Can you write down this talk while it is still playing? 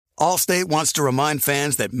Allstate wants to remind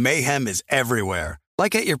fans that mayhem is everywhere,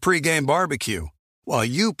 like at your pregame barbecue. While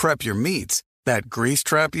you prep your meats, that grease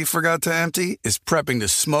trap you forgot to empty is prepping to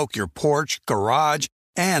smoke your porch, garage,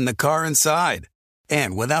 and the car inside.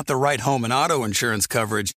 And without the right home and auto insurance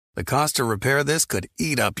coverage, the cost to repair this could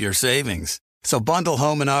eat up your savings. So bundle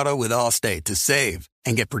home and auto with Allstate to save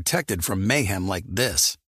and get protected from mayhem like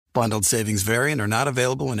this. Bundled savings vary and are not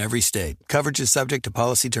available in every state. Coverage is subject to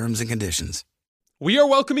policy terms and conditions. We are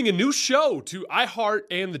welcoming a new show to iHeart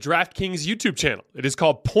and the DraftKings YouTube channel. It is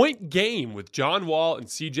called Point Game with John Wall and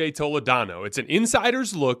CJ Toledano. It's an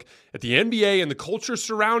insider's look at the NBA and the culture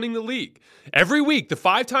surrounding the league. Every week, the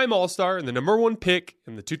five-time All-Star and the number one pick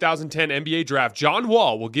in the 2010 NBA draft, John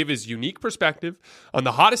Wall, will give his unique perspective on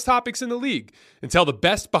the hottest topics in the league and tell the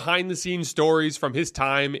best behind-the-scenes stories from his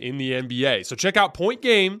time in the NBA. So check out Point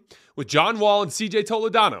Game with John Wall and CJ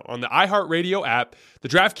Toledano on the iHeartRadio app, the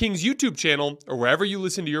DraftKings YouTube channel, or wherever you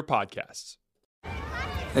listen to your podcasts.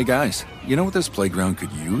 Hey guys, you know what this playground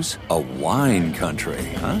could use? A wine country,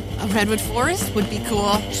 huh? A redwood forest would be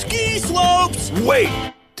cool. Ski slopes!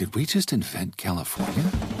 Wait! Did we just invent California?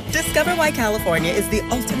 Discover why California is the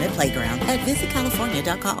ultimate playground at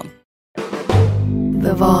visitcalifornia.com.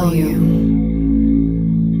 The Volume.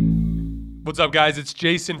 What's up, guys? It's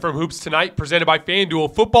Jason from Hoops Tonight, presented by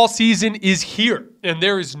FanDuel. Football season is here, and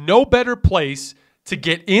there is no better place to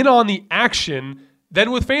get in on the action than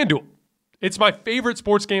with FanDuel. It's my favorite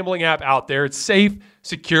sports gambling app out there. It's safe,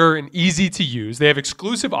 secure, and easy to use. They have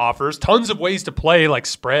exclusive offers, tons of ways to play like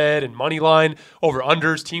spread and money line,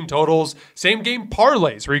 over-unders, team totals, same-game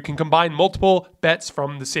parlays where you can combine multiple bets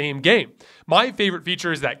from the same game. My favorite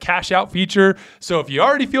feature is that cash-out feature. So if you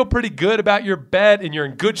already feel pretty good about your bet and you're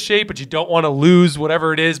in good shape but you don't want to lose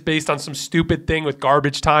whatever it is based on some stupid thing with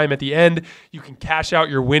garbage time at the end, you can cash out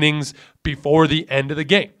your winnings before the end of the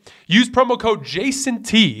game. Use promo code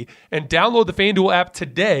JASONT and download the FanDuel app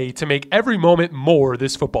today to make every moment more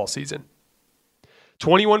this football season.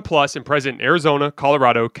 21 plus and present in Arizona,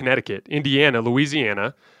 Colorado, Connecticut, Indiana,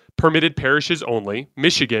 Louisiana, permitted parishes only,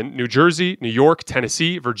 Michigan, New Jersey, New York,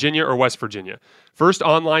 Tennessee, Virginia, or West Virginia. First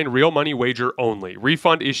online real money wager only.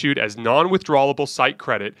 Refund issued as non-withdrawable site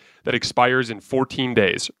credit that expires in 14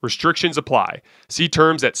 days. Restrictions apply. See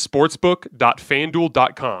terms at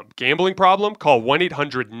sportsbook.fanduel.com. Gambling problem? Call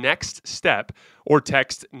 1-800-NEXT-STEP or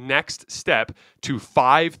text NEXT STEP to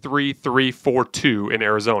 53342 in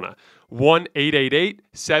Arizona.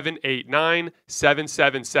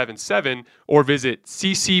 1-888-789-7777 or visit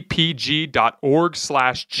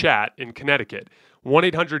ccpg.org/chat in Connecticut.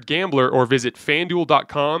 1-800-GAMBLER or visit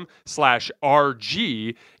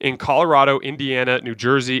fanduel.com/RG in Colorado, Indiana, New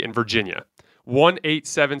Jersey, and Virginia.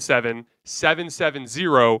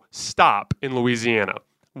 1-877-770-STOP in Louisiana.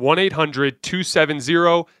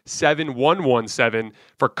 1-800-270-7117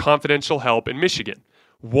 for confidential help in Michigan.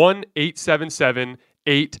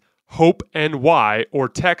 1-877-8-HOPE-NY or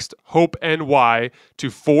text HOPE-NY to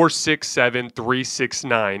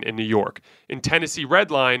 467-369 in New York. In Tennessee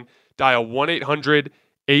Redline, dial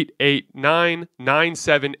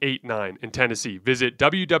 1-800-889-9789 in Tennessee. Visit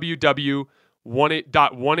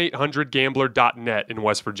www.1800gambler.net in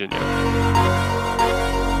West Virginia.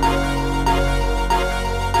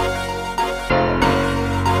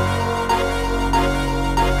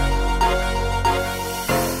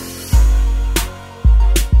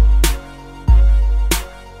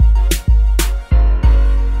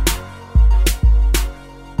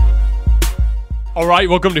 All right,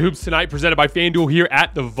 welcome to Hoops Tonight, presented by FanDuel here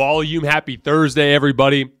at The Volume. Happy Thursday,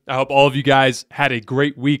 everybody. I hope all of you guys had a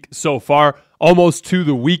great week so far, almost to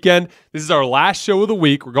the weekend. This is our last show of the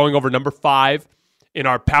week. We're going over number 5 in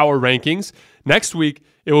our power rankings. Next week,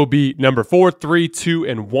 it will be number 4, 3, 2,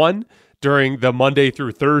 and 1 during the Monday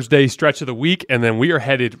through Thursday stretch of the week, and then we are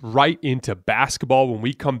headed right into basketball. When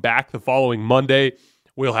we come back the following Monday,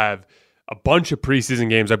 we'll have a bunch of preseason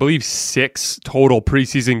games. I believe 6 total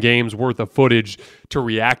preseason games worth of footage to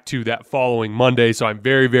react to that following Monday. So I'm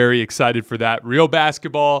very, very excited for that. Real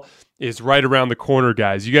basketball is right around the corner,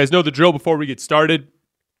 guys. You guys know the drill. Before we get started,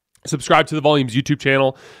 subscribe to the Volume's YouTube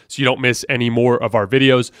channel so you don't miss any more of our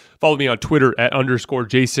videos. Follow me on Twitter at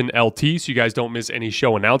 _JasonLT so you guys don't miss any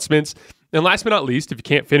show announcements. And last but not least, if you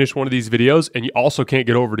can't finish one of these videos and you also can't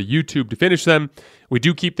get over to YouTube to finish them, we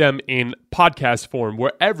do keep them in podcast form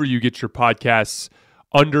wherever you get your podcasts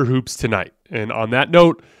under Hoops Tonight. And on that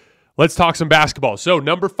note, let's talk some basketball. So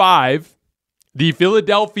number 5, the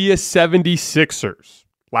Philadelphia 76ers.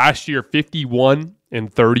 Last year,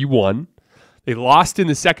 51-31. They lost in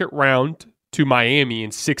the second round to Miami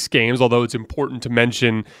in 6 games, although it's important to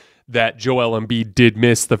mention that Joel Embiid did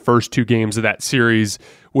miss the first 2 games of that series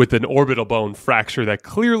with an orbital bone fracture that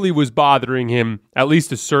clearly was bothering him at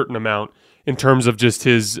least a certain amount in terms of just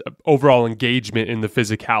his overall engagement in the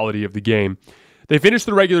physicality of the game. They finished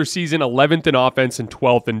the regular season 11th in offense and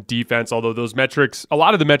 12th in defense, although those metrics, a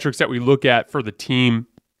lot of the metrics that we look at for the team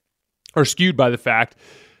are skewed by the fact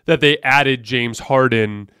that they added James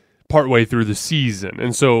Harden partway through the season.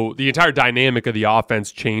 And so the entire dynamic of the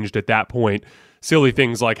offense changed at that point. Silly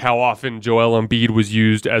things like how often Joel Embiid was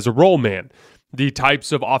used as a roll man, the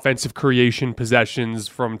types of offensive creation possessions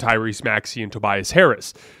from Tyrese Maxey and Tobias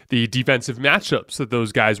Harris, the defensive matchups that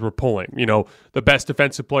those guys were pulling. You know, the best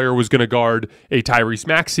defensive player was going to guard a Tyrese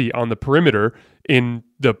Maxey on the perimeter in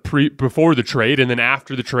the before the trade, and then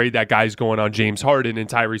after the trade, that guy's going on James Harden, and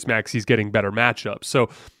Tyrese Maxey's getting better matchups. So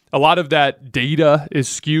a lot of that data is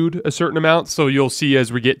skewed a certain amount. So you'll see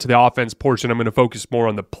as we get to the offense portion, I'm going to focus more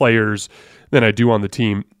on the players than I do on the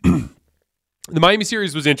team. The Miami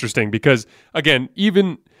series was interesting because, again,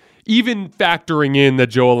 even factoring in that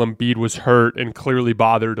Joel Embiid was hurt and clearly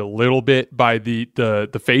bothered a little bit by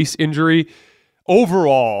the face injury,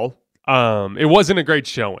 overall, it wasn't a great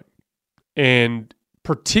showing. And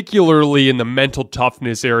particularly in the mental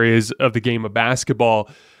toughness areas of the game of basketball,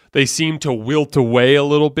 they seemed to wilt away a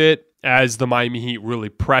little bit as the Miami Heat really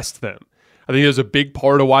pressed them. I think there's a big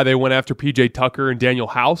part of why they went after P.J. Tucker and Daniel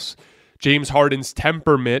House. James Harden's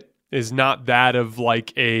temperament is not that of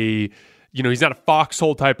like he's not a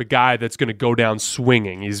foxhole type of guy that's going to go down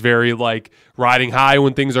swinging. He's very like riding high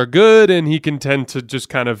when things are good, and he can tend to just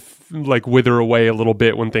kind of like wither away a little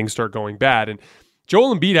bit when things start going bad. And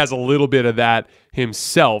Joel Embiid has a little bit of that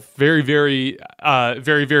himself. Very, very,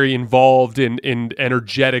 very, very involved and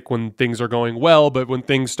energetic when things are going well, but when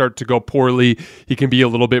things start to go poorly, he can be a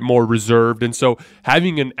little bit more reserved. And so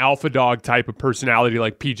having an alpha dog type of personality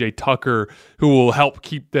like PJ Tucker, who will help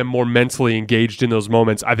keep them more mentally engaged in those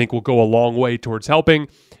moments, I think will go a long way towards helping.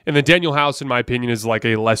 And then Daniel House, in my opinion, is like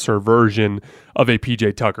a lesser version of a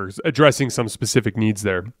PJ Tucker, addressing some specific needs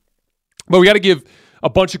there. But we got to give a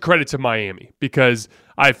bunch of credit to Miami because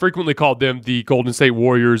I frequently called them the Golden State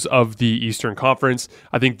Warriors of the Eastern Conference.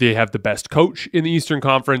 I think they have the best coach in the Eastern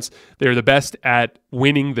Conference. They're the best at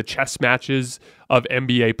winning the chess matches of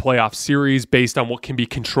NBA playoff series based on what can be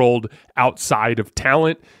controlled outside of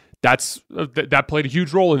talent. That played a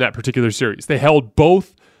huge role in that particular series. They held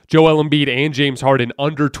both Joel Embiid and James Harden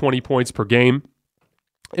under 20 points per game.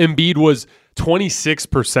 Embiid was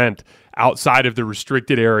 26% outside of the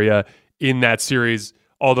restricted area in that series,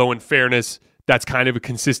 although in fairness, that's kind of a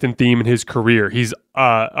consistent theme in his career. He's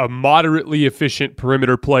a moderately efficient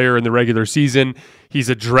perimeter player in the regular season. He's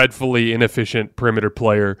a dreadfully inefficient perimeter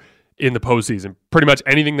player in the postseason. Pretty much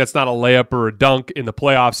anything that's not a layup or a dunk in the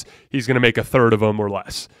playoffs, he's going to make a third of them or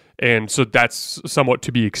less. And so that's somewhat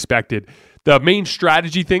to be expected. The main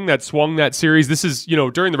strategy thing that swung that series, this is,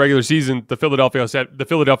 during the regular season, the Philadelphia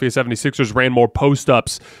 76ers ran more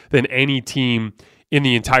post-ups than any team in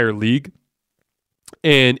the entire league.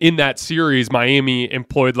 And in that series, Miami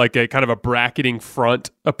employed like a kind of a bracketing front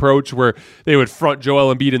approach where they would front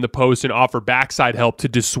Joel Embiid in the post and offer backside help to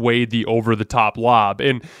dissuade the over-the-top lob.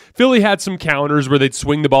 And Philly had some counters where they'd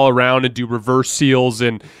swing the ball around and do reverse seals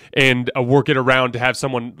and work it around to have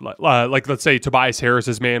someone like, let's say, Tobias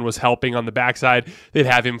Harris's man was helping on the backside. They'd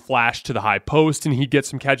have him flash to the high post and he'd get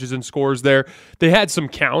some catches and scores there. They had some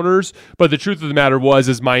counters, but the truth of the matter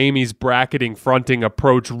was Miami's bracketing fronting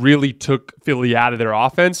approach really took Philly out of their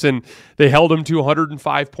offense, and they held them to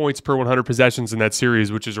 105 points per 100 possessions in that series,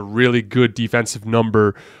 which is a really good defensive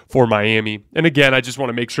number for Miami. And again, I just want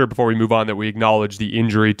to make sure before we move on that we acknowledge the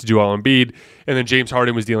injury to Joel Embiid, and then James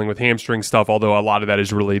Harden was dealing with hamstring stuff, although a lot of that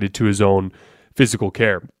is related to his own physical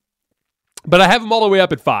care. But I have him all the way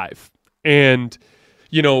up at 5. And,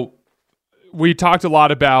 we talked a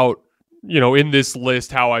lot about, in this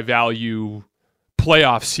list, how I value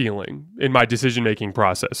playoff ceiling in my decision-making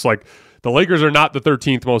process. Like, the Lakers are not the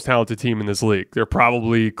 13th most talented team in this league. They're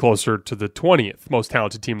probably closer to the 20th most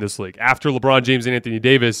talented team in this league. After LeBron James and Anthony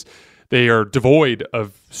Davis, they are devoid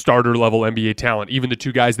of starter-level NBA talent. Even the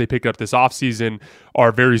two guys they picked up this offseason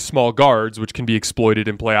are very small guards, which can be exploited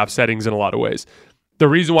in playoff settings in a lot of ways. The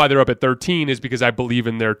reason why they're up at 13 is because I believe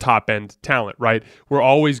in their top-end talent, right? We're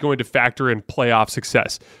always going to factor in playoff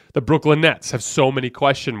success. The Brooklyn Nets have so many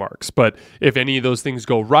question marks, but if any of those things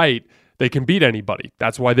go right, they can beat anybody.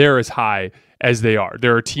 That's why they're as high as they are.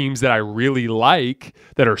 There are teams that I really like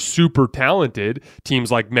that are super talented,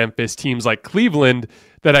 teams like Memphis, teams like Cleveland,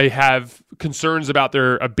 that I have concerns about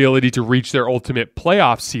their ability to reach their ultimate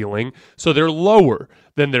playoff ceiling, so they're lower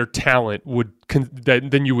than their talent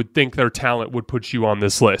than you would think their talent would put you on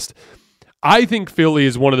this list. I think Philly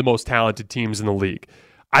is one of the most talented teams in the league.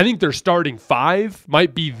 I think their starting five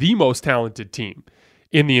might be the most talented team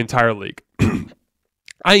in the entire league.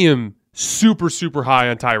 I am super, super high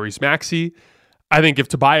on Tyrese Maxey. I think if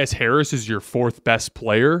Tobias Harris is your fourth best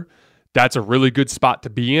player, that's a really good spot to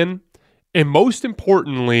be in. And most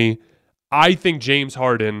importantly, I think James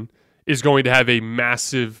Harden is going to have a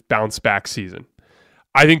massive bounce back season.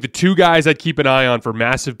 I think the two guys I'd keep an eye on for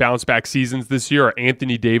massive bounce back seasons this year are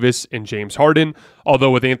Anthony Davis and James Harden.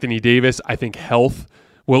 Although with Anthony Davis, I think health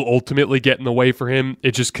will ultimately get in the way for him.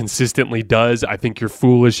 It just consistently does. I think you're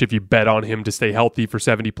foolish if you bet on him to stay healthy for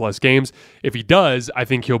 70-plus games. If he does, I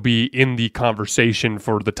think he'll be in the conversation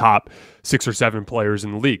for the top 6 or 7 players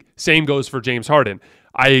in the league. Same goes for James Harden.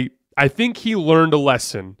 I think he learned a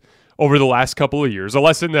lesson over the last couple of years, a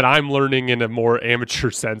lesson that I'm learning in a more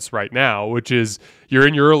amateur sense right now, which is you're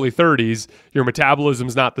in your early 30s, your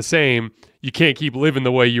metabolism's not the same, you can't keep living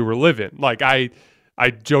the way you were living. Like I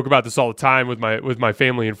joke about this all the time with my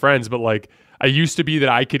family and friends, but like I used to be that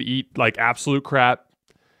I could eat like absolute crap,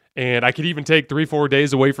 and I could even take 3-4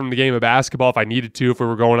 days away from the game of basketball if I needed to, if we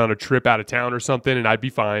were going on a trip out of town or something, and I'd be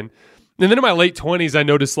fine. And then in my late 20s, I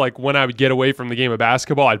noticed like when I would get away from the game of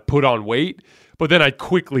basketball, I'd put on weight, but then I'd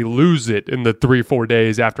quickly lose it in the 3-4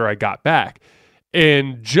 days after I got back.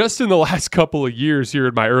 And just in the last couple of years here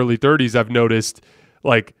in my early 30s, I've noticed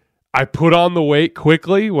like I put on the weight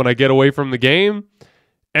quickly when I get away from the game,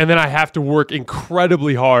 and then I have to work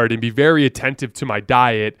incredibly hard and be very attentive to my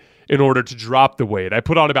diet in order to drop the weight. I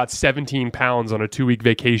put on about 17 pounds on a 2-week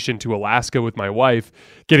vacation to Alaska with my wife,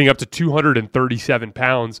 getting up to 237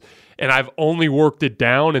 pounds. And I've only worked it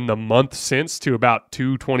down in the month since to about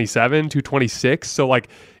 227, 226. So like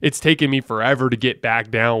it's taken me forever to get back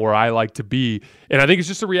down where I like to be. And I think it's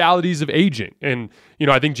just the realities of aging. And, you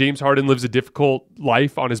know, I think James Harden lives a difficult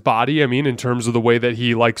life on his body. I mean, in terms of the way that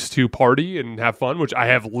he likes to party and have fun, which I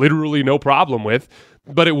have literally no problem with,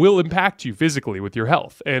 but it will impact you physically with your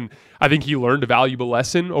health. And I think he learned a valuable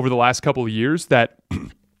lesson over the last couple of years that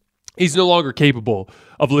he's no longer capable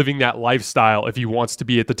of living that lifestyle if he wants to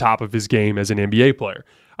be at the top of his game as an NBA player.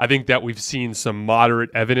 I think that we've seen some moderate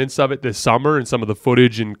evidence of it this summer in some of the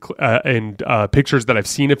footage and pictures that I've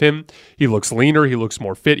seen of him. He looks leaner. He looks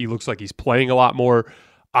more fit. He looks like he's playing a lot more.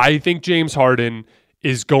 I think James Harden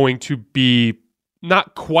is going to be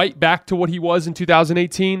not quite back to what he was in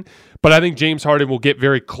 2018, but I think James Harden will get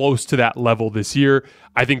very close to that level this year.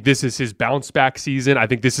 I think this is his bounce back season. I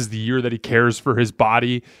think this is the year that he cares for his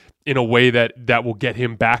body in a way that will get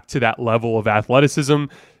him back to that level of athleticism.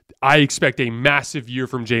 I expect a massive year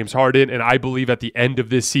from James Harden, and I believe at the end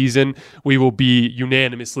of this season, we will be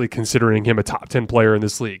unanimously considering him a top 10 player in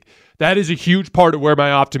this league. That is a huge part of where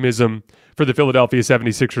my optimism for the Philadelphia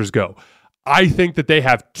 76ers go. I think that they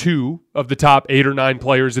have 2 of the top 8 or 9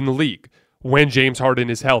 players in the league when James Harden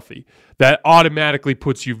is healthy. That automatically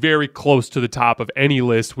puts you very close to the top of any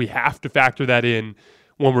list. We have to factor that in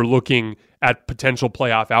when we're looking at potential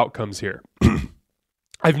playoff outcomes here.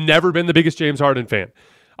 I've never been the biggest James Harden fan.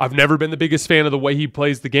 I've never been the biggest fan of the way he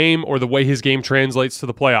plays the game or the way his game translates to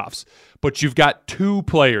the playoffs. But you've got 2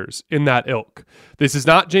 players in that ilk. This is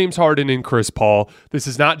not James Harden and Chris Paul. This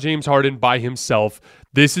is not James Harden by himself.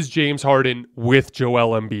 This is James Harden with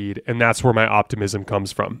Joel Embiid, and that's where my optimism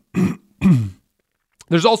comes from.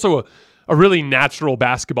 There's also a really natural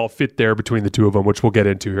basketball fit there between the two of them, which we'll get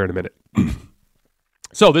into here in a minute.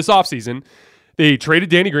 So this offseason, they traded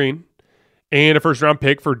Danny Green and a first-round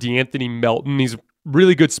pick for DeAnthony Melton. He's a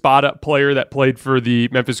really good spot-up player that played for the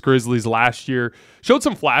Memphis Grizzlies last year. Showed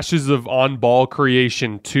some flashes of on-ball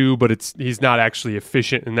creation too, but he's not actually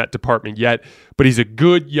efficient in that department yet. But he's a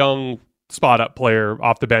good young spot-up player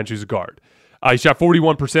off the bench who's a guard. He shot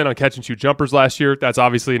 41% on catch-and-shoot jumpers last year. That's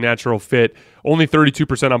obviously a natural fit. Only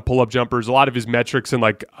 32% on pull-up jumpers. A lot of his metrics in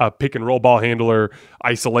like pick-and-roll ball handler,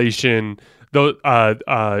 isolation, dribble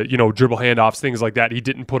handoffs, things like that. He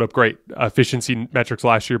didn't put up great efficiency metrics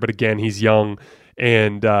last year, but again, he's young.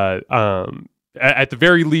 And at the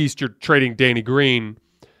very least, you're trading Danny Green,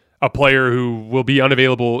 a player who will be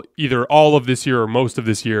unavailable either all of this year or most of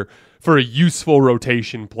this year, for a useful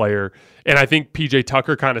rotation player. And I think PJ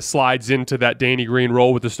Tucker kind of slides into that Danny Green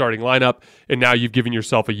role with the starting lineup, and now you've given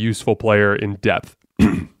yourself a useful player in depth.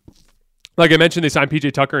 Like I mentioned, they signed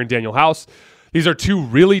PJ Tucker and Daniel House. These are 2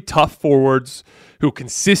 really tough forwards who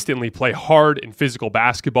consistently play hard and physical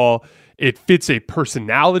basketball. It fits a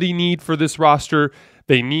personality need for this roster.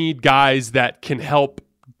 They need guys that can help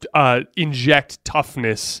inject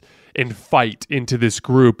toughness and fight into this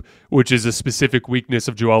group, which is a specific weakness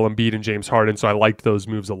of Joel Embiid and James Harden. So I liked those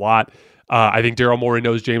moves a lot. I think Daryl Morey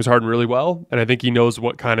knows James Harden really well, and I think he knows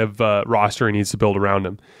what kind of roster he needs to build around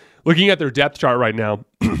him. Looking at their depth chart right now,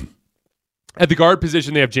 At the guard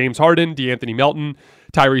position, they have James Harden, DeAnthony Melton,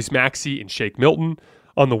 Tyrese Maxey, and Shake Milton.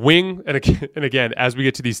 On the wing, and again, as we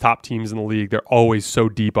get to these top teams in the league, they're always so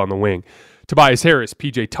deep on the wing. Tobias Harris,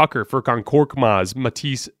 PJ Tucker, Furkan Korkmaz,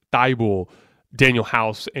 Matisse Thybulle, Daniel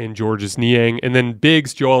House, and Georges Niang. And then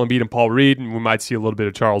bigs, Joel Embiid and Paul Reed, and we might see a little bit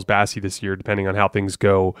of Charles Bassey this year, depending on how things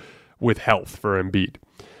go with health for Embiid.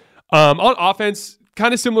 On offense,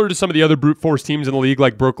 kind of similar to some of the other brute force teams in the league,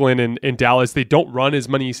 like Brooklyn and Dallas, they don't run as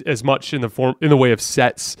much in the way of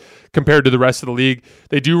sets compared to the rest of the league.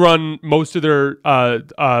 They do run most of their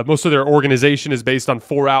organization is based on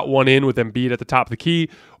 4 out, 1 in with Embiid at the top of the key,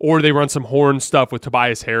 or they run some horn stuff with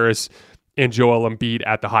Tobias Harris and Joel Embiid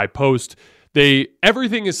at the high post.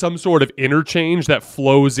 Everything is some sort of interchange that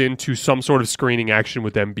flows into some sort of screening action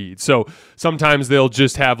with Embiid. So sometimes they'll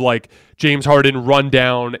just have like James Harden run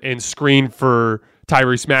down and screen for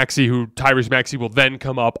Tyrese Maxey, who Tyrese Maxey will then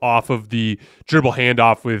come up off of the dribble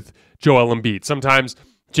handoff with Joel Embiid. Sometimes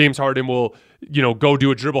James Harden will, go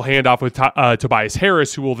do a dribble handoff with Tobias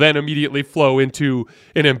Harris, who will then immediately flow into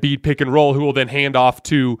an Embiid pick and roll, who will then hand off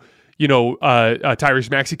to Tyrese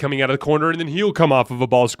Maxey coming out of the corner, and then he'll come off of a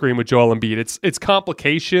ball screen with Joel Embiid. It's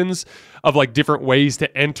complications of like different ways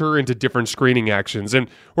to enter into different screening actions. And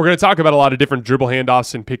we're going to talk about a lot of different dribble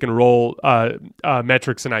handoffs and pick and roll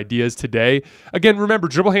metrics and ideas today. Again, remember,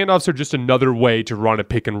 dribble handoffs are just another way to run a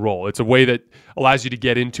pick and roll. It's a way that allows you to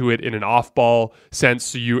get into it in an off-ball sense.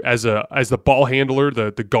 So you, as the ball handler,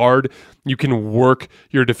 the guard, you can work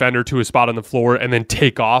your defender to a spot on the floor and then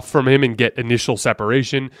take off from him and get initial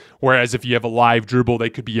separation. Whereas if you have a live dribble,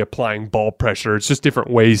 they could be applying ball pressure. It's just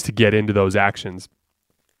different ways to get into those actions.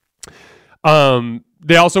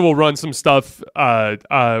 They also will run some stuff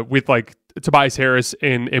with like Tobias Harris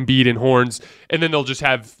and Embiid and horns, and then they'll just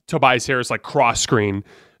have Tobias Harris like cross screen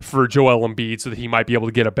for Joel Embiid so that he might be able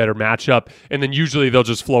to get a better matchup. And then usually they'll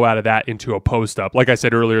just flow out of that into a post up. Like I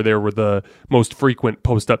said earlier, they were the most frequent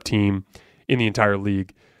post up team in the entire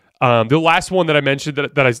league. The last one that I mentioned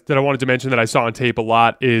that I wanted to mention that I saw on tape a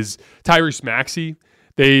lot is Tyrese Maxey.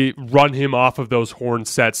 They run him off of those horn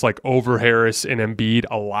sets like over Harris and Embiid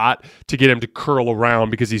a lot to get him to curl around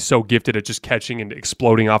because he's so gifted at just catching and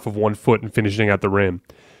exploding off of 1 foot and finishing at the rim.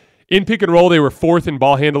 In pick and roll, they were 4th in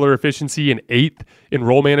ball handler efficiency and 8th in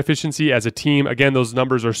roll man efficiency as a team. Again, those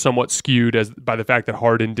numbers are somewhat skewed by the fact that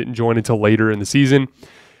Harden didn't join until later in the season.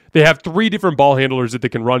 They have 3 different ball handlers that they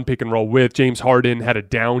can run pick and roll with. James Harden had a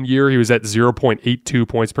down year. He was at 0.82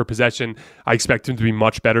 points per possession. I expect him to be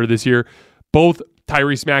much better this year. Both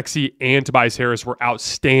Tyrese Maxey and Tobias Harris were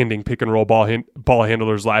outstanding pick and roll ball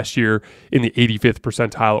handlers last year in the 85th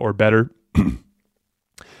percentile or better. I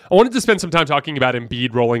wanted to spend some time talking about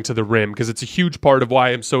Embiid rolling to the rim because it's a huge part of why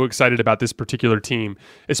I'm so excited about this particular team,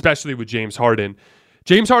 especially with James Harden.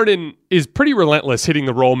 James Harden is pretty relentless hitting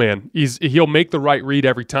the roll man. He'll make the right read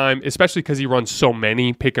every time, especially because he runs so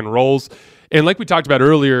many pick and rolls. And like we talked about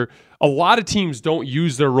earlier, a lot of teams don't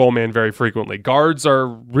use their roll man very frequently. Guards are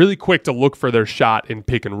really quick to look for their shot in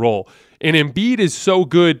pick and roll. And Embiid is so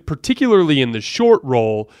good, particularly in the short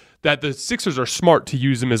roll, that the Sixers are smart to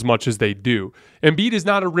use him as much as they do. Embiid is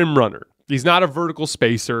not a rim runner. He's not a vertical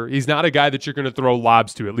spacer. He's not a guy that you're going to throw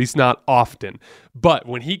lobs to, at least not often. But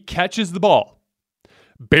when he catches the ball,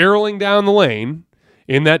 barreling down the lane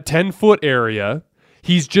in that 10-foot area,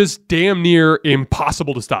 he's just damn near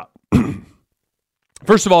impossible to stop.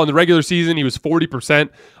 First of all, in the regular season, he was 40%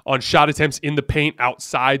 on shot attempts in the paint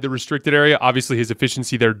outside the restricted area. Obviously, his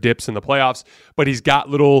efficiency there dips in the playoffs, but he's got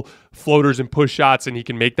little floaters and push shots, and he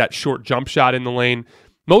can make that short jump shot in the lane.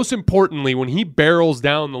 Most importantly, when he barrels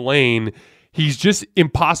down the lane, he's just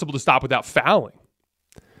impossible to stop without fouling.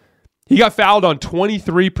 He got fouled on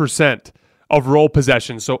 23% of roll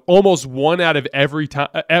possessions, so almost one out of every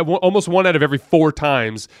 4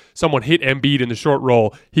 times someone hit Embiid in the short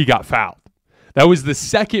roll, he got fouled. That was the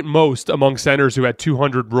second most among centers who had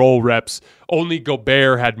 200 roll reps. Only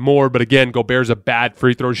Gobert had more, but again, Gobert's a bad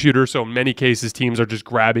free throw shooter, so in many cases, teams are just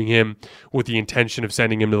grabbing him with the intention of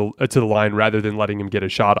sending him to the line rather than letting him get a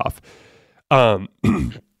shot off.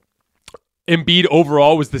 Embiid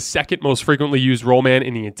overall was the second most frequently used roll man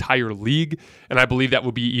in the entire league, and I believe that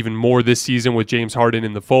will be even more this season with James Harden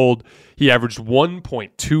in the fold. He averaged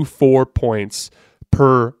 1.24 points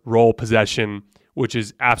per roll possession, which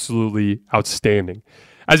is absolutely outstanding.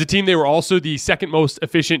 As a team, they were also the second most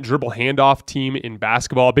efficient dribble handoff team in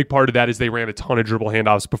basketball. A big part of that is they ran a ton of dribble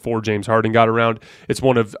handoffs before James Harden got around. It's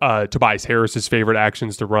one of Tobias Harris's favorite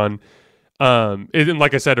actions to run. And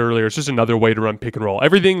like I said earlier, it's just another way to run pick and roll.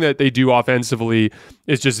 Everything that they do offensively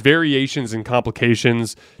is just variations and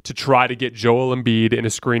complications to try to get Joel Embiid in a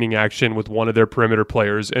screening action with one of their perimeter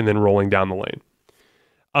players and then rolling down the lane.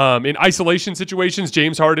 In isolation situations,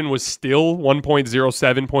 James Harden was still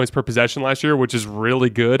 1.07 points per possession last year, which is really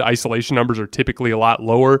good. Isolation numbers are typically a lot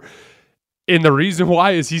lower. And the reason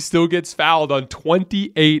why is he still gets fouled on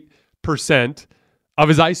 28% of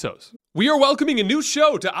his ISOs. We are welcoming a new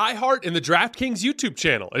show to iHeart and the DraftKings YouTube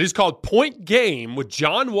channel. It is called Point Game with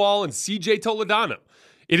John Wall and CJ Toledano.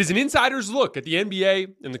 It is an insider's look at the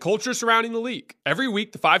NBA and the culture surrounding the league. Every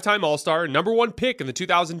week, the five-time All-Star and number one pick in the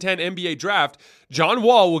 2010 NBA Draft, John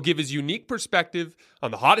Wall will give his unique perspective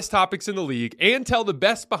on the hottest topics in the league and tell the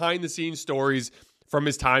best behind-the-scenes stories from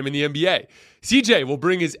his time in the NBA. CJ will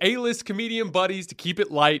bring his A-list comedian buddies to keep it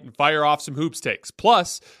light and fire off some hoops takes.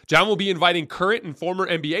 Plus, John will be inviting current and former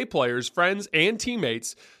NBA players, friends, and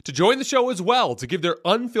teammates to join the show as well to give their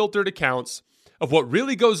unfiltered accounts of what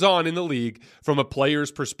really goes on in the league from a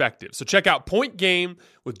player's perspective. So check out Point Game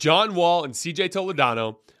with John Wall and CJ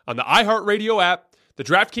Toledano on the iHeartRadio app, the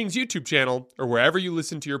DraftKings YouTube channel, or wherever you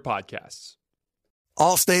listen to your podcasts.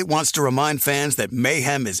 Allstate wants to remind fans that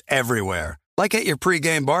mayhem is everywhere, like at your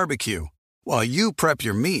pregame barbecue. While you prep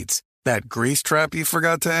your meats, that grease trap you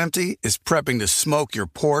forgot to empty is prepping to smoke your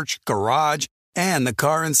porch, garage, and the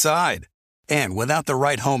car inside. And without the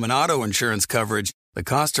right home and auto insurance coverage, the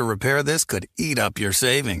cost to repair this could eat up your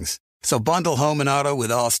savings. So bundle home and auto with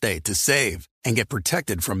Allstate to save and get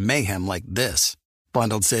protected from mayhem like this.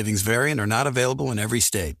 Bundled savings vary and are not available in every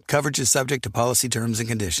state. Coverage is subject to policy terms and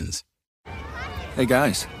conditions. Hey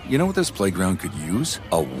guys, you know what this playground could use?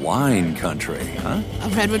 A wine country, huh? A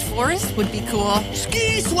redwood forest would be cool.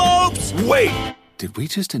 Ski slopes! Wait! Did we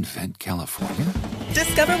just invent California?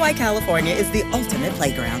 Discover why California is the ultimate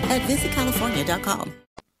playground at visitcalifornia.com.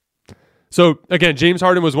 So, again, James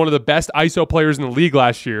Harden was one of the best ISO players in the league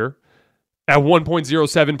last year at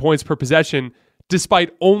 1.07 points per possession,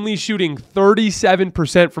 despite only shooting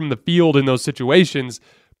 37% from the field in those situations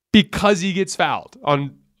because he gets fouled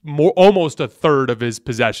on almost a third of his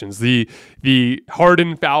possessions. The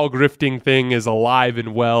Harden foul grifting thing is alive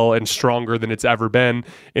and well and stronger than it's ever been,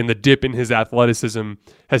 and the dip in his athleticism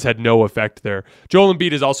has had no effect there. Joel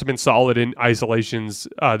Embiid has also been solid in isolations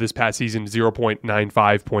this past season,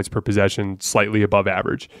 0.95 points per possession, slightly above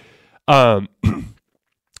average.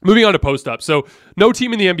 Moving on to post-ups. So no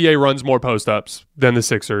team in the NBA runs more post-ups than the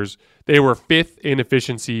Sixers. They were fifth in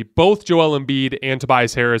efficiency. Both Joel Embiid and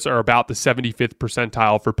Tobias Harris are about the 75th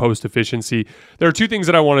percentile for post efficiency. There are two things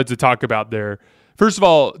that I wanted to talk about there. First of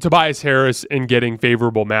all, Tobias Harris and getting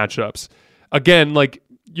favorable matchups. Again, like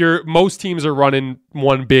most teams are running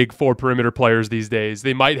one big four perimeter players these days.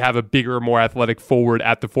 They might have a bigger, more athletic forward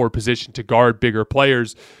at the four position to guard bigger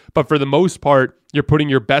players. But for the most part, you're putting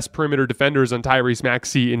your best perimeter defenders on Tyrese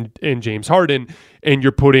Maxey and James Harden, and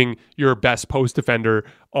you're putting your best post defender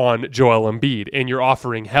on Joel Embiid, and you're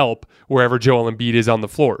offering help wherever Joel Embiid is on the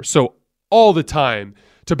floor. So all the time,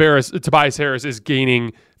 Tobias Harris is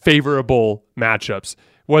gaining favorable matchups,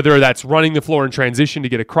 whether that's running the floor in transition to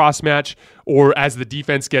get a cross match, or as the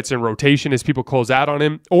defense gets in rotation as people close out on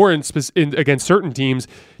him, or against certain teams,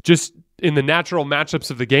 just in the natural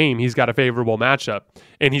matchups of the game, he's got a favorable matchup.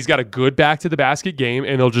 And he's got a good back-to-the-basket game,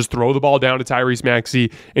 and they'll just throw the ball down to Tyrese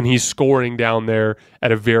Maxey, and he's scoring down there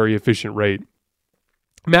at a very efficient rate.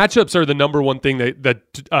 Matchups are the number one thing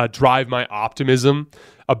that drive my optimism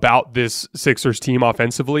about this Sixers team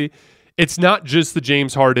offensively. It's not just the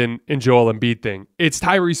James Harden and Joel Embiid thing. It's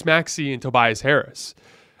Tyrese Maxey and Tobias Harris.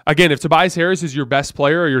 Again, if Tobias Harris is your best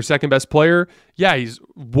player or your second best player, yeah, he's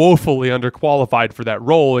woefully underqualified for that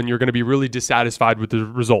role, and you're going to be really dissatisfied with the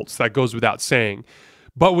results. That goes without saying.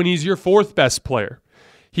 But when he's your fourth best player,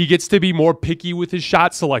 he gets to be more picky with his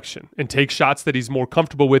shot selection and take shots that he's more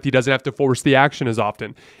comfortable with. He doesn't have to force the action as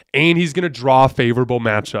often. And he's going to draw favorable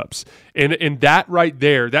matchups. And that right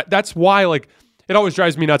there, that's why, like, it always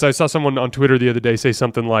drives me nuts. I saw someone on Twitter the other day say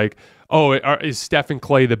something like, "Oh, is Steph and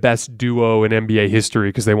Clay the best duo in NBA history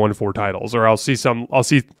because they won 4 titles?" Or I'll see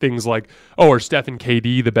things like, "Oh, are Steph and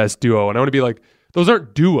KD the best duo?" And I want to be like, those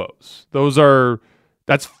aren't duos.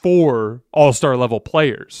 That's 4 all-star level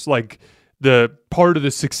players. Like, the part of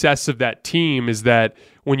the success of that team is that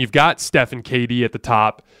when you've got Steph and KD at the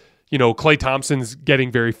top, Klay Thompson's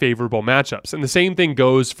getting very favorable matchups. And the same thing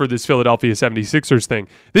goes for this Philadelphia 76ers thing.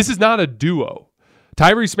 This is not a duo.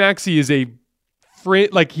 Tyrese Maxey is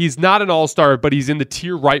he's not an all-star, but he's in the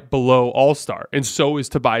tier right below all-star. And so is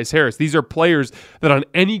Tobias Harris. These are players that on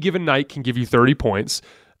any given night can give you 30 points,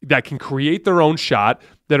 that can create their own shot,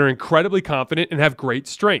 that are incredibly confident and have great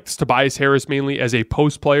strengths. Tobias Harris mainly as a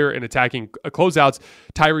post player and attacking closeouts.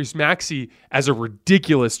 Tyrese Maxey as a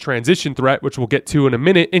ridiculous transition threat, which we'll get to in a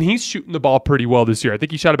minute. And he's shooting the ball pretty well this year. I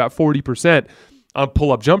think he shot about 40% on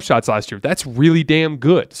pull-up jump shots last year. That's really damn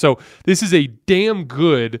good. So this is a damn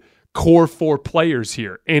good core 4 players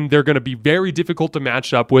here, and they're going to be very difficult to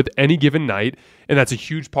match up with any given night, and that's a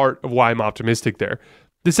huge part of why I'm optimistic there.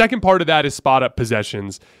 The second part of that is spot-up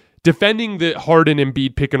possessions. Defending the Harden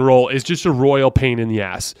Embiid pick and roll is just a royal pain in the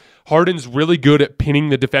ass. Harden's really good at pinning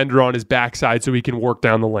the defender on his backside so he can work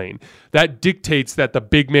down the lane. That dictates that the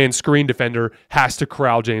big man screen defender has to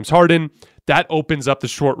corral James Harden. That opens up the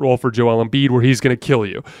short roll for Joel Embiid where he's going to kill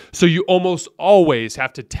you. So you almost always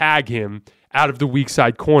have to tag him out of the weak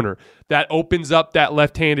side corner. That opens up that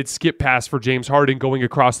left-handed skip pass for James Harden going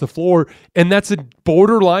across the floor, and that's a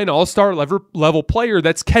borderline all-star level player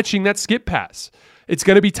that's catching that skip pass. It's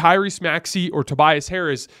going to be Tyrese Maxey or Tobias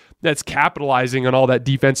Harris that's capitalizing on all that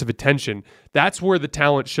defensive attention. That's where the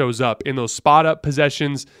talent shows up, in those spot-up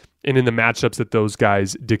possessions and in the matchups that those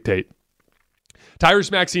guys dictate.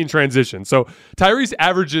 Tyrese Maxey in transition. So Tyrese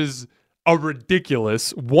averages a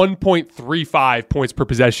ridiculous 1.35 points per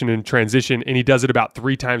possession in transition, and he does it about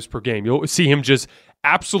 3 times per game. You'll see him just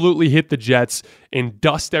absolutely hit the Jets and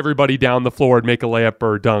dust everybody down the floor and make a layup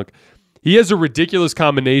or a dunk. He has a ridiculous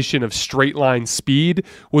combination of straight line speed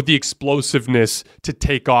with the explosiveness to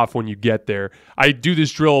take off when you get there. I do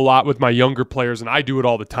this drill a lot with my younger players, and I do it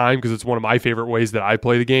all the time because it's one of my favorite ways that I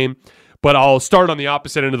play the game. But I'll start on the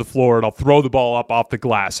opposite end of the floor, and I'll throw the ball up off the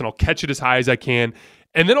glass, and I'll catch it as high as I can,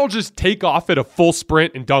 and then I'll just take off at a full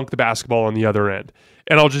sprint and dunk the basketball on the other end.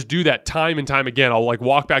 And I'll just do that time and time again. I'll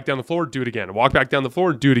walk back down the floor, do it again, walk back down the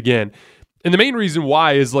floor, do it again. And the main reason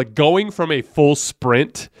why is going from a full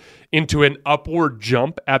sprint into an upward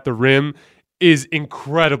jump at the rim is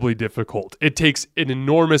incredibly difficult. It takes an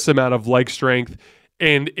enormous amount of leg strength,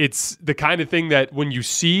 and it's the kind of thing that when you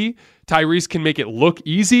see, Tyrese can make it look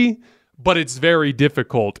easy, but it's very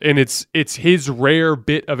difficult, and it's his rare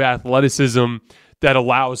bit of athleticism that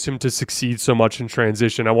allows him to succeed so much in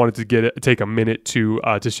transition. I wanted to take a minute to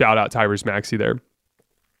shout out Tyrese Maxey there.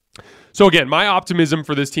 So again, my optimism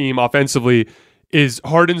for this team offensively is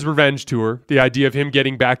Harden's revenge tour, the idea of him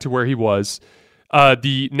getting back to where he was,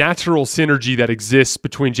 the natural synergy that exists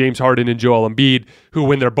between James Harden and Joel Embiid, who,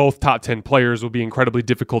 when they're both top 10 players, will be incredibly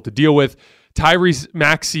difficult to deal with, Tyrese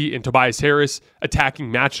Maxey and Tobias Harris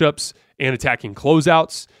attacking matchups and attacking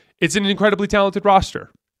closeouts. It's an incredibly talented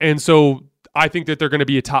roster. And so I think that they're going to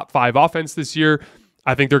be a top 5 offense this year.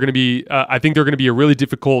 I think they're going to be a really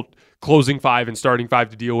difficult closing 5 and starting 5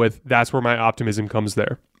 to deal with. That's where my optimism comes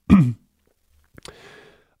there.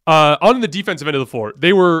 On the defensive end of the floor,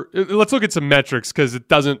 let's look at some metrics because it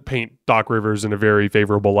doesn't paint Doc Rivers in a very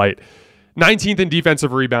favorable light. 19th in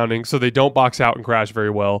defensive rebounding, so they don't box out and crash very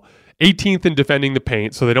well. 18th in defending the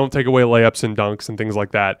paint, so they don't take away layups and dunks and things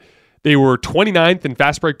like that. They were 29th in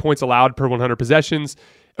fast break points allowed per 100 possessions.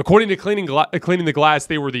 According to Cleaning the Glass,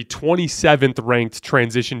 they were the 27th ranked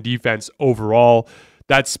transition defense overall.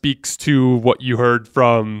 That speaks to what you heard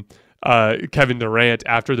from Kevin Durant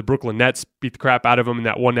after the Brooklyn Nets beat the crap out of him in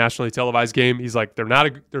that one nationally televised game. He's like, they're not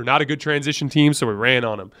a good transition team, so we ran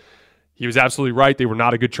on them. He was absolutely right. They were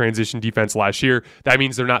not a good transition defense last year. That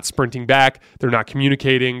means they're not sprinting back. They're not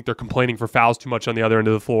communicating. They're complaining for fouls too much on the other end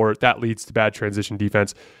of the floor. That leads to bad transition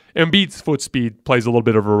defense. Embiid's foot speed plays a little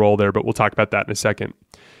bit of a role there, but we'll talk about that in a second.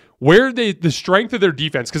 Where the strength of their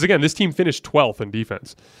defense, because again, this team finished 12th in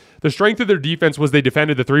defense. The strength of their defense was they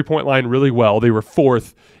defended the three-point line really well. They were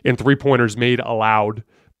 4th in three-pointers made allowed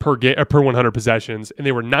per 100 possessions, and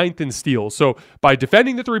they were 9th in steals. So by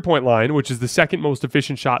defending the three-point line, which is the second most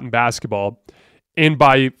efficient shot in basketball, and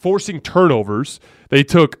by forcing turnovers, they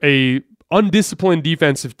took a undisciplined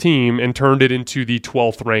defensive team and turned it into the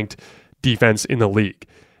 12th ranked defense in the league.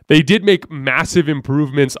 They did make massive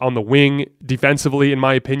improvements on the wing defensively, in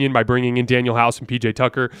my opinion, by bringing in Daniel House and PJ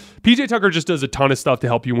Tucker. PJ Tucker just does a ton of stuff to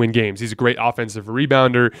help you win games. He's a great offensive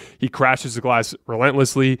rebounder. He crashes the glass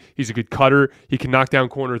relentlessly. He's a good cutter. He can knock down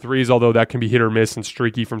corner threes, although that can be hit or miss and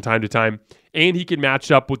streaky from time to time. And he can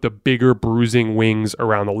match up with the bigger bruising wings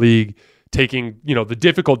around the league, taking, the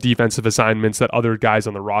difficult defensive assignments that other guys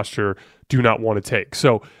on the roster do not want to take.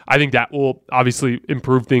 So I think that will obviously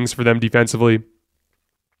improve things for them defensively.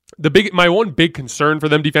 My one big concern for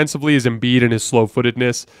them defensively is Embiid and his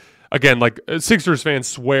slow-footedness. Again, Sixers fans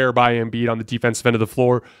swear by Embiid on the defensive end of the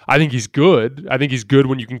floor. I think he's good. I think he's good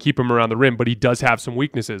when you can keep him around the rim, but he does have some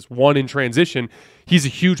weaknesses. One, in transition, he's a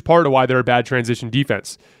huge part of why they're a bad transition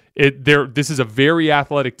defense. This is a very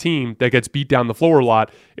athletic team that gets beat down the floor a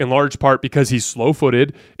lot, in large part because he's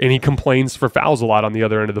slow-footed and he complains for fouls a lot on the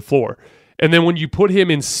other end of the floor. And then when you put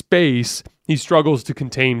him in space, he struggles to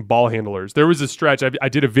contain ball handlers. There was a stretch, I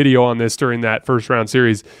did a video on this during that first round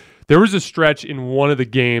series. There was a stretch in one of the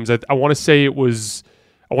games, I want to say it was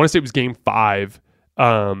Game 5,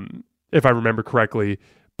 if I remember correctly.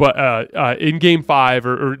 But in Game 5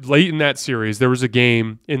 or late in that series, there was a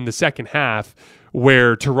game in the second half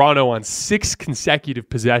where Toronto on 6 consecutive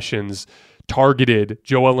possessions targeted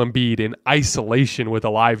Joel Embiid in isolation with a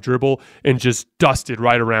live dribble and just dusted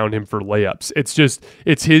right around him for layups.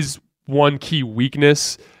 It's his one key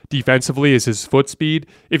weakness defensively is his foot speed.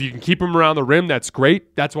 If you can keep him around the rim, that's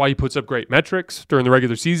great. That's why he puts up great metrics during the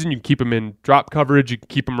regular season. You can keep him in drop coverage. You can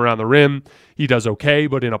keep him around the rim. He does okay.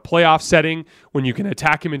 But in a playoff setting, when you can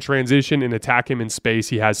attack him in transition and attack him in space,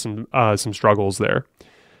 he has some struggles there.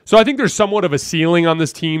 So I think there's somewhat of a ceiling on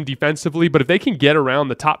this team defensively, but if they can get around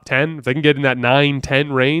the top 10, if they can get in that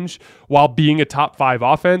 9-10 range while being a top 5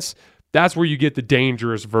 offense, that's where you get the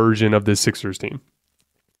dangerous version of this Sixers team.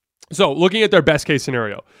 So looking at their best case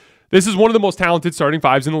scenario, this is one of the most talented starting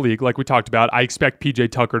fives in the league, like we talked about. I expect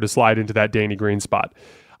PJ Tucker to slide into that Danny Green spot.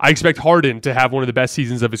 I expect Harden to have one of the best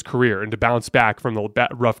seasons of his career and to bounce back from the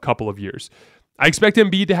rough couple of years. I expect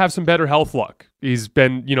Embiid to have some better health luck. He's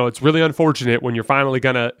been, it's really unfortunate when you're finally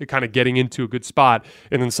kind of getting into a good spot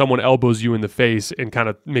and then someone elbows you in the face and kind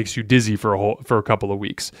of makes you dizzy for a couple of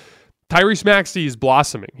weeks. Tyrese Maxey is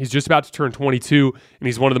blossoming. He's just about to turn 22, and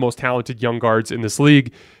he's one of the most talented young guards in this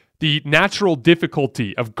league. The natural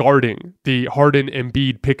difficulty of guarding the Harden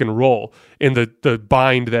Embiid pick and roll and the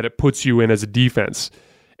bind that it puts you in as a defense.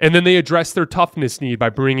 And then they address their toughness need by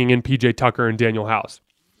bringing in PJ Tucker and Daniel House.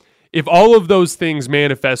 If all of those things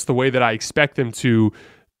manifest the way that I expect them to,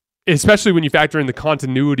 especially when you factor in the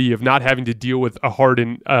continuity of not having to deal with a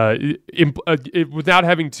Harden, without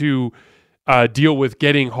having to deal with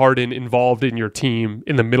getting Harden involved in your team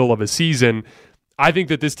in the middle of a season, I think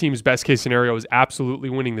that this team's best case scenario is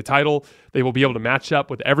absolutely winning the title. They will be able to match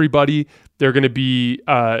up with everybody. They're going to be,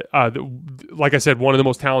 like I said, one of the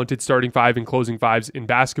most talented starting 5 and closing 5s in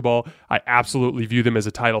basketball. I absolutely view them as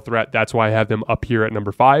a title threat. That's why I have them up here at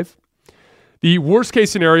number 5. The worst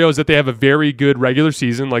case scenario is that they have a very good regular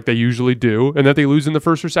season like they usually do, and that they lose in the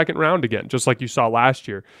first or second round again, just like you saw last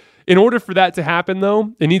year. In order for that to happen,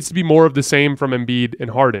 though, it needs to be more of the same from Embiid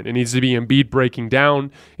and Harden. It needs to be Embiid breaking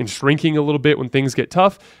down and shrinking a little bit when things get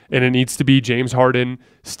tough, and it needs to be James Harden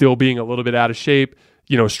still being a little bit out of shape,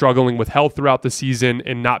 struggling with health throughout the season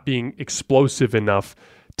and not being explosive enough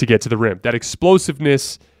to get to the rim. That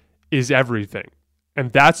explosiveness is everything,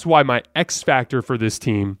 and that's why my X factor for this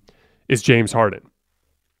team is James Harden.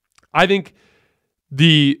 I think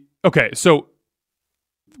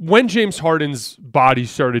when James Harden's body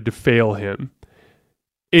started to fail him,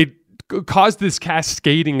 it caused this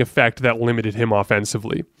cascading effect that limited him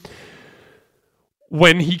offensively.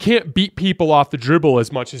 When he can't beat people off the dribble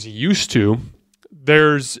as much as he used to,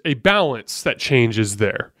 there's a balance that changes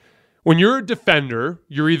there. When you're a defender,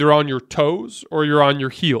 you're either on your toes or you're on your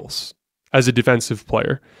heels as a defensive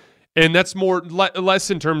player. And that's less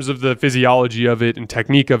in terms of the physiology of it and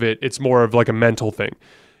technique of it. It's more of like a mental thing.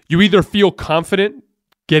 You either feel confident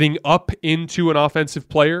getting up into an offensive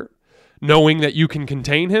player, knowing that you can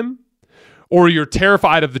contain him, or you're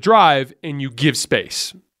terrified of the drive and you give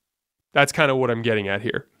space. That's kind of what I'm getting at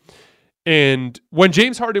here. And when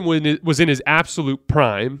James Harden was in his absolute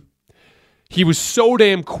prime, he was so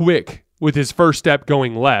damn quick with his first step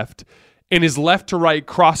going left, and his left to right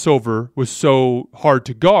crossover was so hard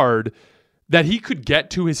to guard that he could get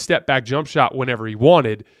to his step back jump shot whenever he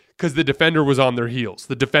wanted because the defender was on their heels.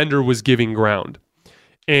 The defender was giving ground.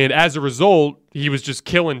 And as a result, he was just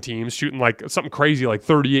killing teams, shooting like something crazy like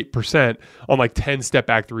 38% on like 10 step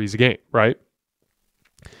back threes a game, right?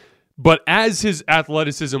 But as his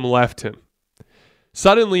athleticism left him,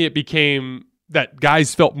 suddenly it became that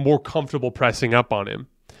guys felt more comfortable pressing up on him.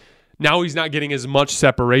 Now he's not getting as much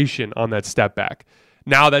separation on that step back.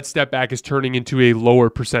 Now that step back is turning into a lower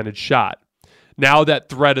percentage shot. Now that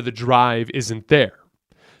threat of the drive isn't there.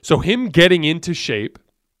 So him getting into shape,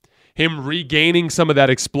 him regaining some of that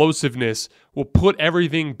explosiveness will put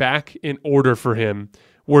everything back in order for him,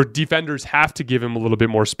 where defenders have to give him a little bit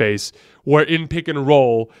more space, where in pick and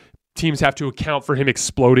roll, teams have to account for him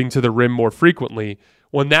exploding to the rim more frequently.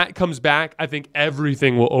 When that comes back, I think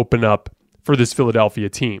everything will open up for this Philadelphia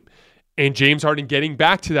team. And James Harden getting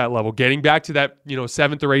back to that level, getting back to that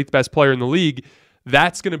 7th or 8th best player in the league,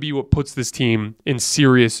 that's going to be what puts this team in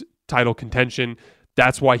serious title contention.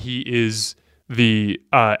 That's why he is the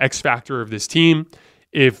X factor of this team.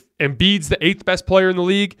 If Embiid's the 8th best player in the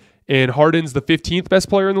league and Harden's the 15th best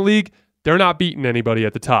player in the league, they're not beating anybody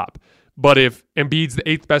at the top. But if Embiid's the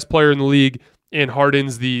 8th best player in the league and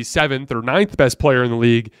Harden's the 7th or 9th best player in the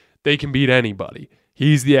league, they can beat anybody.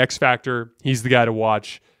 He's the X factor. He's the guy to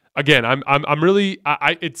watch. Again, I'm really.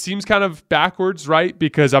 It seems kind of backwards, right?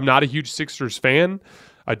 Because I'm not a huge Sixers fan.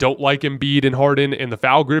 I don't like Embiid and Harden and the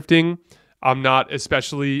foul grifting. I'm not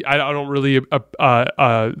especially, I don't really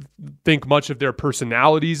think much of their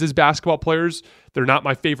personalities as basketball players. They're not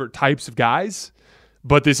my favorite types of guys,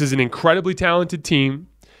 but this is an incredibly talented team.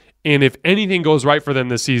 And if anything goes right for them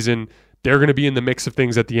this season, they're going to be in the mix of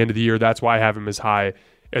things at the end of the year. That's why I have them as high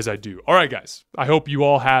as I do. All right, guys, I hope you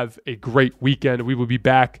all have a great weekend. We will be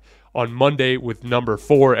back on Monday with number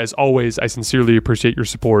 4. As always, I sincerely appreciate your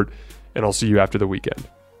support, and I'll see you after the weekend.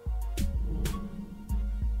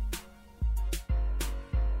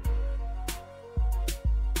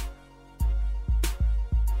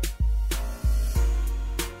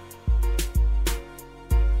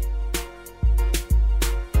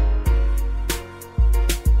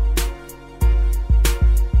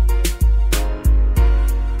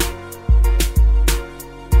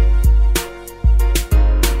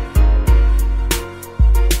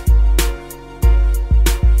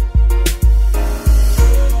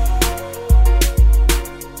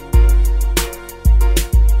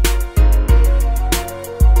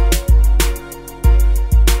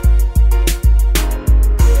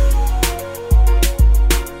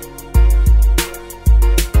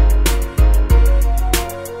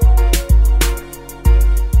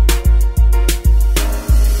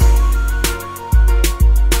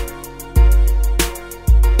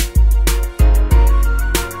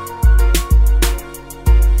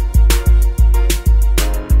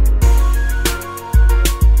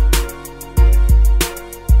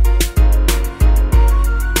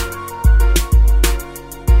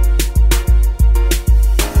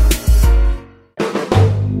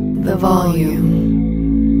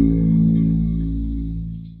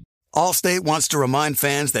 Allstate wants to remind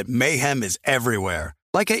fans that mayhem is everywhere,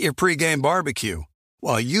 like at your pregame barbecue.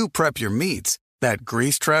 While you prep your meats, that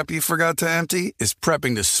grease trap you forgot to empty is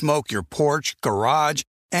prepping to smoke your porch, garage,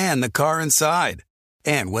 and the car inside.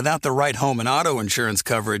 And without the right home and auto insurance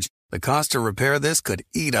coverage, the cost to repair this could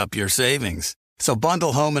eat up your savings. So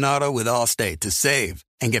bundle home and auto with Allstate to save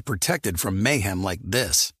and get protected from mayhem like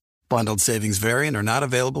this. Bundled savings vary and are not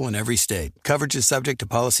available in every state. Coverage is subject to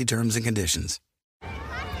policy terms and conditions.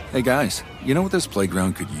 Hey guys, you know what this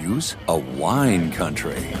playground could use? A wine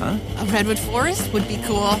country, huh? A redwood forest would be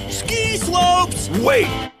cool. Ski slopes! Wait!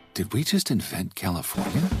 Did we just invent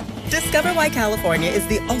California? Discover why California is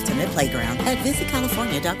the ultimate playground at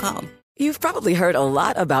visitcalifornia.com. You've probably heard a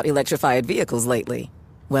lot about electrified vehicles lately.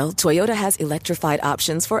 Well, Toyota has electrified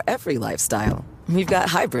options for every lifestyle. We've got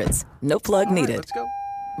hybrids, no plug needed. Let's go.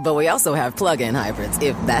 But we also have plug-in hybrids,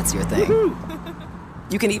 if that's your thing. Woo-hoo.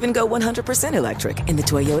 You can even go 100% electric in the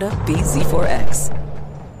Toyota BZ4X.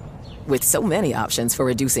 With so many options for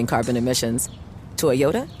reducing carbon emissions,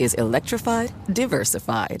 Toyota is electrified,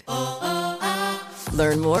 diversified.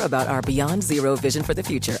 Learn more about our Beyond Zero vision for the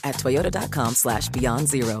future at toyota.com/beyond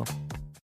zero.